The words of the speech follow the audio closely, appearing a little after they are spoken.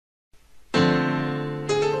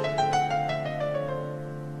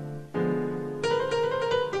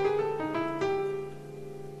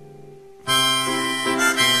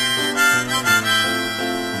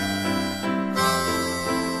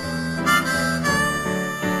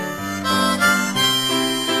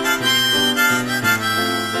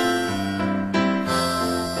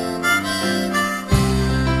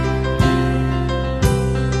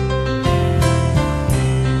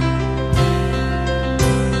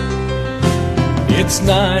It's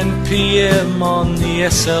 9 p.m. on the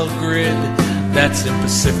SL grid. That's in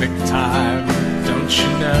Pacific time, don't you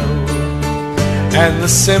know? And the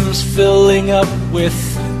Sim's filling up with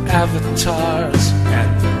avatars,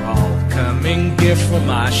 and they're all coming here for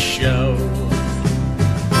my show.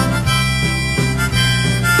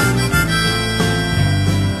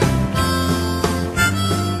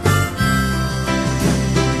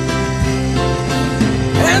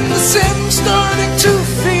 And the Sim's starting to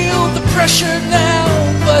feel the pressure now,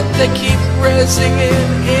 but they keep raising it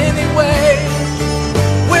anyway.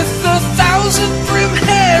 With 1,000 brim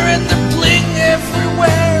hair and the bling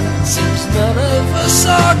everywhere, seems none of us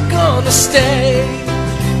are gonna stay.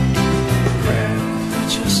 Grandma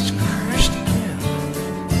just crashed again.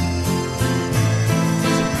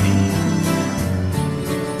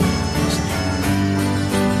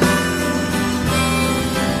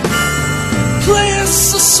 Play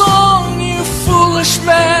us a song, you foolish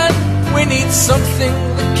man. We need something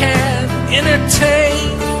that can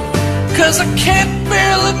entertain. 'Cause I can't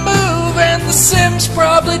barely move, and the Sim's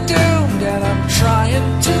probably doomed, and I'm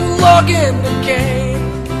trying to log in the game.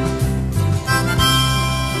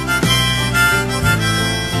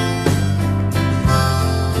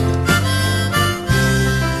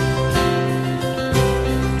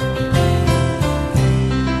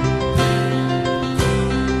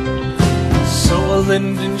 So a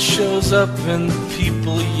Linden shows up and the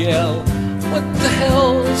people yell, "What the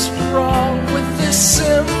hell's wrong with this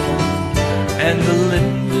Sim?" And the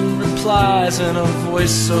Linden replies in a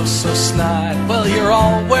voice so snide, "Well, you're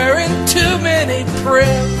all wearing too many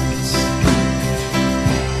prims."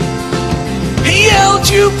 He yelled,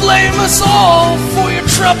 "You blame us all for your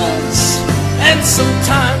troubles, and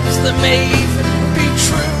sometimes they may even be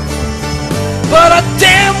true. But I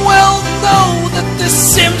damn well know that this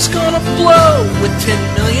Sim's gonna blow. With 10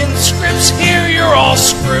 million scripts here, you're all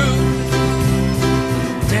screwed."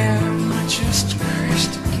 Damn, I just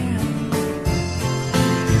crashed again.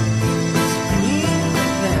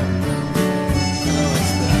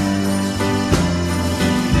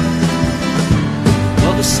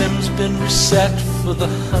 The Sim's been reset for the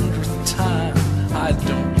 100th time. I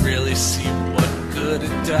don't really see what good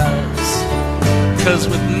it does. 'Cause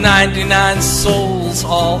with 99 souls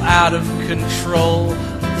all out of control,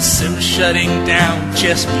 the Sim's shutting down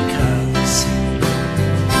just because.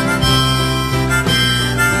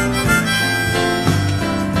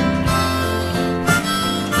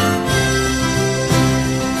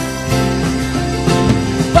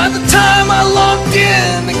 By the time I logged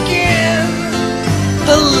in again,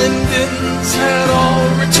 the Lindens had all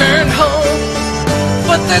returned home.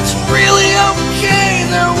 But that's really okay,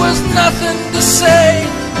 there was nothing to say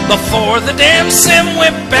before the damn Sim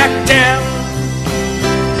went back down.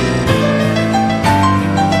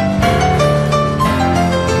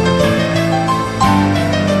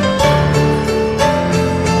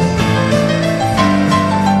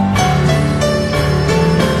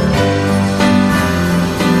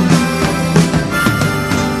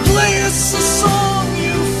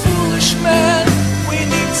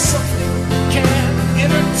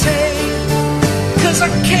 I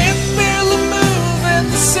can't barely move, and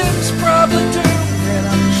the Sim's probably doomed, and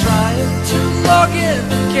I'm trying to log in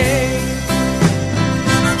the game.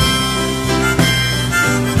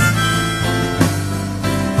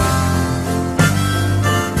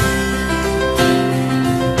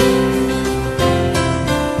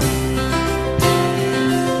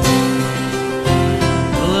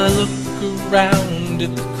 Well, I look around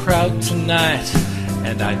at the crowd tonight,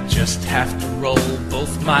 and I just have to roll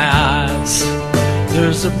both my eyes.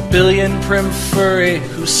 There's a billion prim furry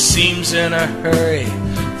who seems in a hurry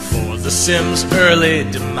for the Sim's early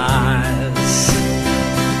demise.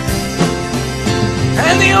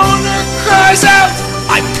 And the owner cries out,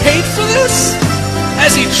 "I paid for this?"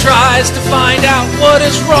 as he tries to find out what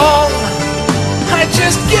is wrong. I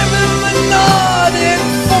just give him a nod and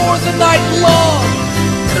for the night long,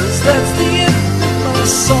 'cause that's the end of my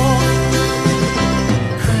song.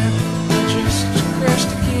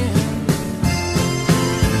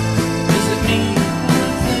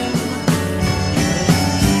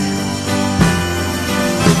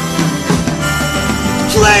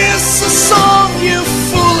 Play us a song, you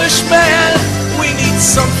foolish man. We need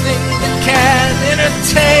something that can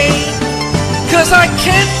entertain. 'Cause I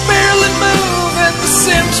can't barely move, and the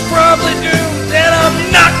Sim's probably doomed, and I'm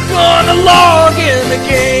not gonna log in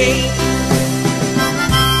again.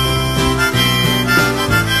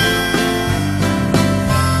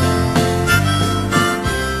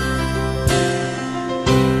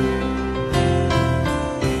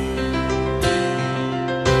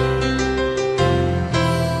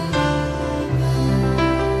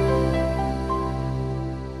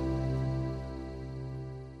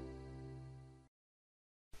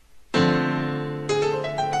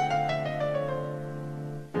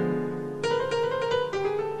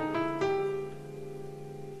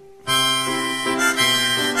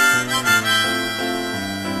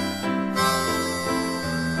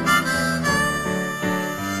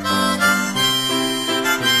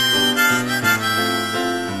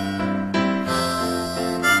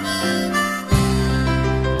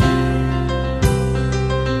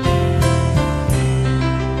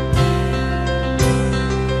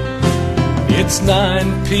 It's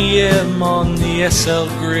 9 p.m. on the SL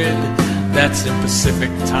grid. That's in Pacific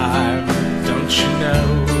time, don't you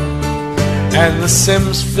know? And the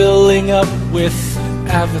Sim's filling up with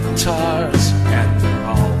avatars, and they're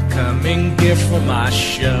all coming here for my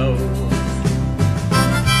show.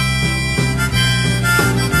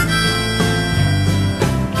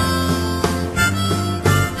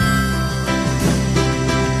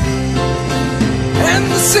 And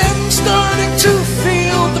the Sim's starting to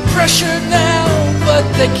feel the pressure now, but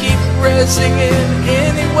they keep rezzing in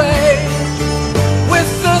anyway. With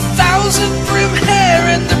 1,000 prim hair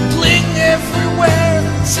and the bling everywhere,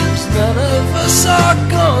 seems none of us are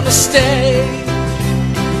gonna stay.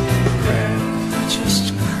 And I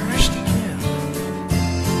just crashed again.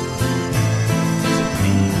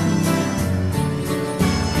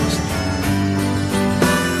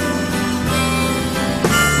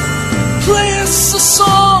 Play us a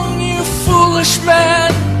song, you foolish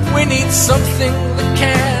man. We need something that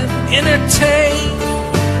can entertain.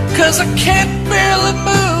 'Cause I can't barely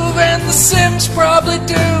move, and the Sim's probably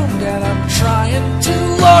doomed, and I'm trying to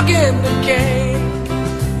log in again.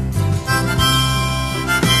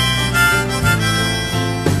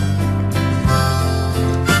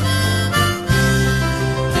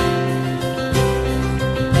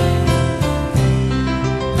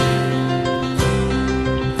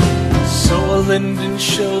 So a Linden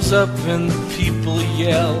shows up and the people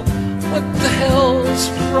yell, "What the hell's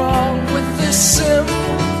wrong with this Sim?"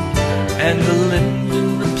 And the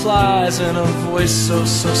Linden replies in a voice so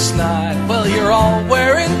snide, "Well, you're all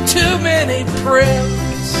wearing too many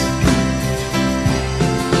prims."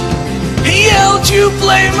 He yelled, "You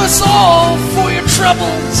blame us all for your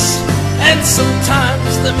troubles, and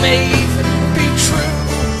sometimes they may even be true.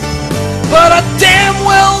 But I damn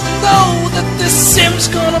well know that this Sim's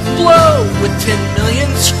gonna blow. With 10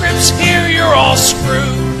 million scripts here, you're all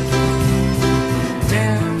screwed."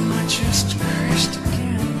 Damn, I just crashed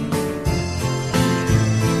again.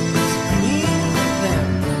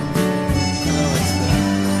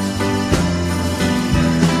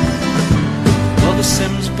 The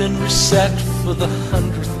Sim's been reset for the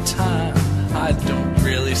 100th time. I don't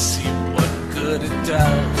really see what good it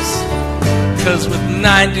does. 'Cause with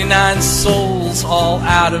 99 souls all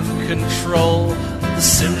out of control, the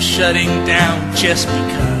Sim's shutting down just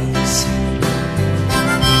because.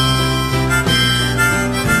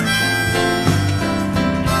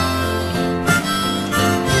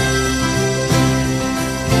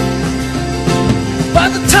 By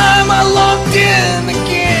the time I logged in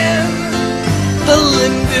again, the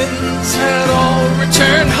Lindens had all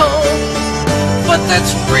returned home. But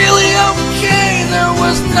that's really okay, there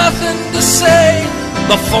was nothing to say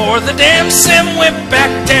before the damn Sim went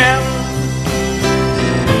back down.